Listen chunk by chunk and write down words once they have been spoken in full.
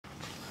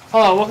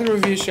Hello, welcome to the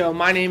Review Show.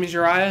 My name is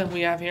Uriah. We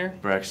have here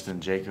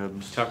Braxton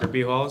Jacobs. Tucker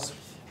B. Halls.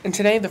 And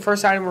today, the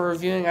first item we're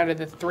reviewing out of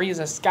the three is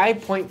a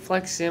SkyPoint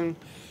Flex Sim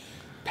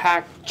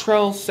Pack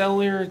Trail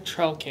Cellular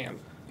Trail Cam.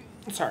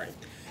 Sorry.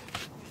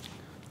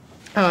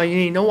 You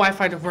need no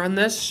Wi-Fi to run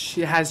this.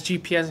 It has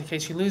GPS in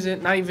case you lose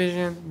it, night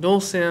vision, dual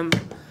SIM.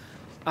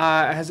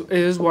 It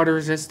is water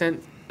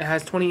resistant. It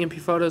has 20MP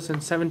photos and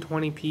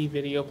 720p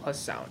video plus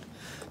sound.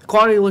 The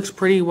quality looks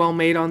pretty well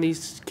made on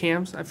these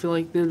cams. I feel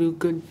like they do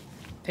good.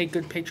 Take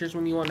good pictures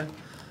when you want to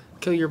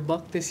kill your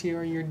buck this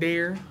year or your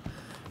deer.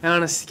 And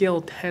on a scale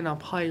of 10, I'll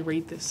probably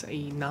rate this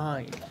a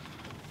 9.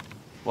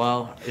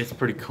 Well, it's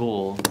pretty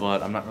cool,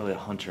 but I'm not really a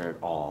hunter at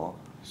all.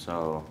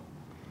 So,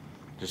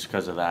 just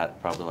because of that,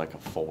 probably like a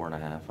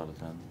 4.5 out of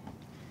 10.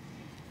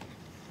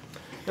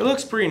 It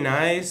looks pretty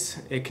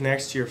nice. It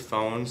connects to your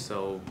phone,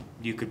 so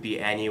you could be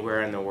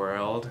anywhere in the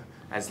world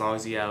as long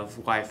as you have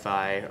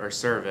Wi-Fi or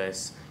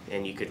service,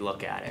 and you could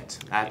look at it.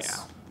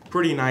 That's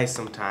pretty nice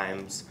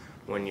sometimes.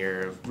 When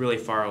you're really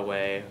far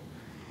away,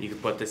 you can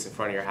put this in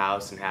front of your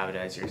house and have it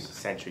as your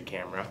Sentry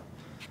camera.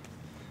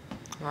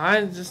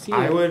 I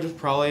would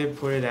probably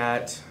put it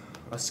at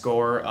a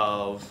score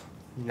of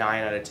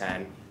 9 out of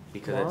 10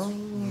 because it's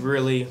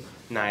really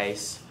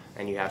nice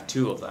and you have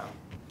 2 of them.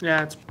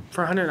 Yeah, it's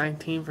for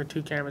 119 for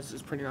 2 cameras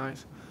is pretty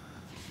nice.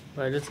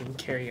 But it doesn't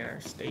carry in our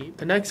state.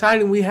 The next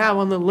item we have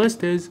on the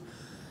list is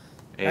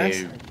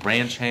a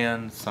ranch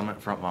hand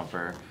summit front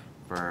bumper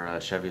for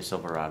a Chevy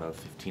Silverado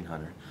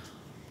 1500.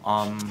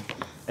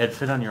 It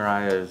fit on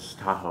Uriah's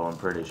Tahoe, I'm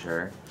pretty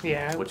sure.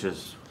 Yeah. Which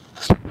is,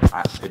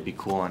 it'd be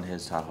cool on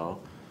his Tahoe.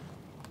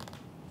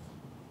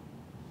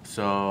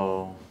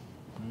 So,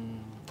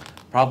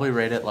 probably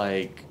rate it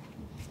like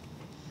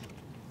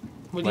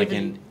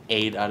an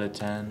 8 out of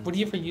 10. Would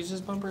you ever use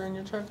this bumper in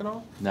your truck at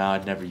all? No,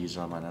 I'd never use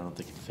it on mine. I don't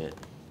think it'd fit.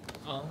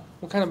 Oh.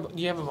 What kind of,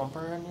 do you have a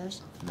bumper on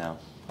yours? No.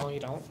 Oh, you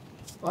don't?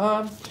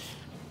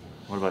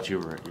 What about you,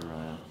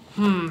 Uriah?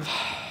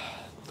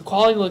 The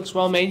quality looks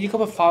well made. You can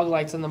put fog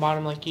lights on the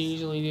bottom like you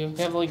usually do.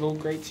 They have like little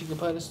grates you can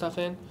put this stuff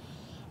in.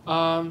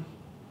 I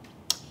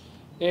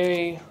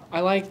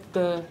like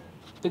the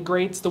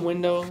grates, the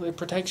window. It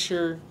protects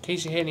your in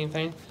case you hit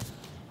anything.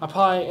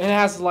 And it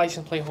has the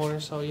license plate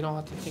holder, so you don't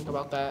have to think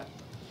about that.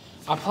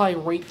 I'll probably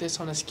rate this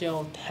on a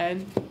scale of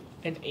 10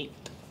 and 8.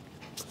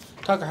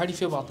 Tucker, how do you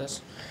feel about this?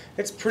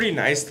 It's pretty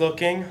nice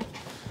looking.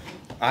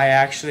 I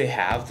actually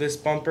have this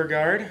bumper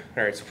guard,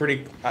 or it's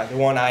pretty. The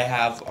one I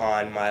have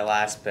on my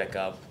last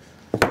pickup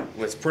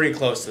was pretty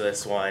close to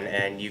this one,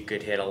 and you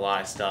could hit a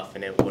lot of stuff,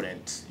 and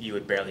you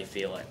would barely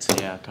feel it.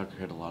 Yeah, Tucker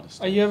hit a lot of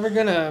stuff. Are you ever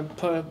gonna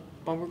put a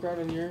bumper guard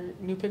on your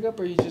new pickup,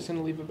 or are you just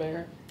gonna leave it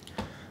bare?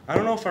 I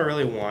don't know if I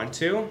really want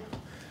to,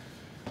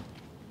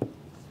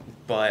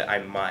 but I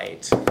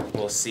might.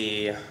 We'll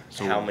see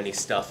how many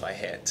stuff I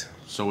hit.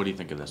 So what do you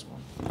think of this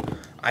one?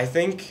 I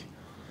think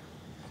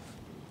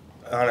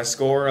on a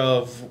score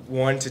of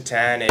 1 to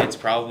 10, it's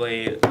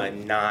probably a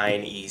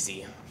 9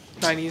 easy.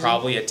 9 easy?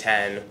 Probably a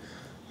 10,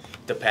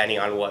 depending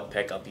on what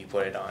pickup you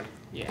put it on.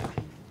 Yeah.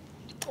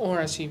 Or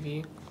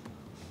SUV.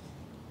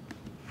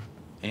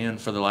 And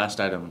for the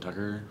last item,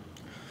 Tucker?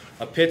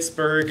 A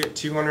Pittsburgh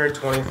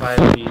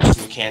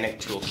 225-piece mechanic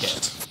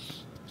toolkit.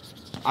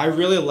 I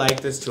really like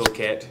this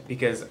toolkit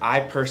because I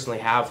personally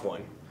have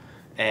one.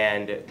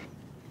 And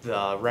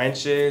the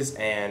wrenches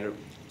and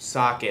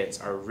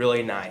sockets are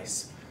really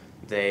nice.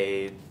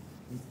 They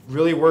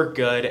really work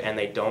good and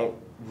they don't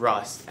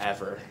rust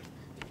ever.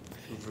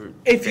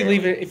 If you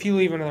leave it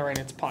in the rain,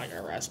 it's probably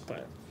gonna rust.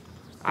 But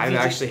I've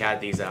actually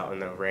had these out in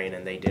the rain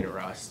and they didn't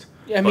rust.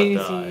 Yeah, I mean,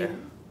 but the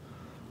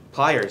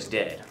pliers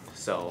did,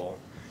 so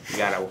you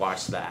gotta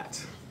watch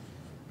that.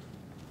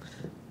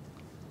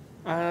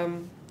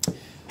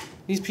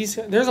 These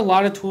pieces, there's a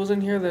lot of tools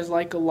in here. There's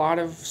like a lot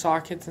of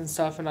sockets and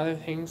stuff and other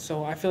things.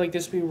 So I feel like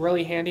this would be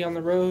really handy on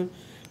the road,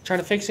 trying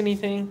to fix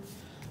anything.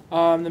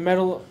 The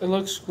metal, it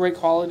looks great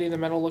quality. The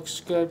metal looks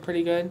good,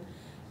 pretty good.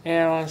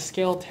 And on a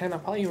scale of 10, I'll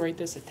probably rate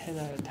this a 10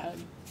 out of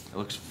 10. It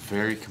looks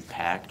very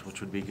compact,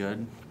 which would be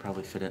good.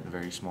 Probably fit it in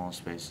very small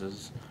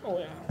spaces. Oh,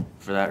 yeah.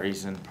 For that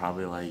reason,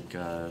 probably like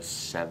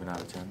 7 out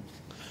of 10.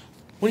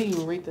 What do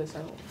you rate this?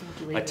 I don't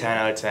think you rate A 10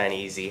 out of 10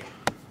 easy.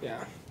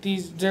 Yeah.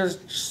 There's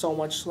so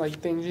much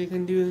like things you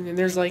can do. And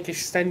there's like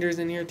extenders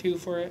in here too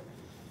for it.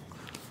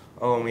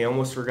 Oh, and we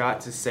almost forgot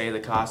to say the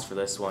cost for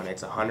this one.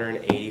 It's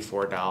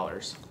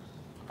 $184.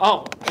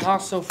 Oh, and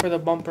also for the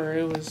bumper,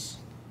 it was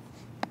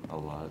A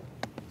lot.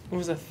 It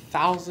was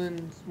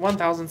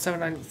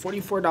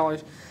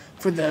 $1,744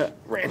 for the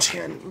ranch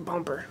hand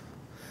bumper.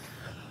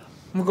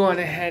 I'm going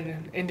ahead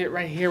and end it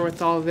right here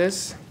with all of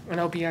this, and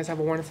I hope you guys have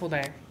a wonderful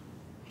day.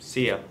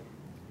 See ya.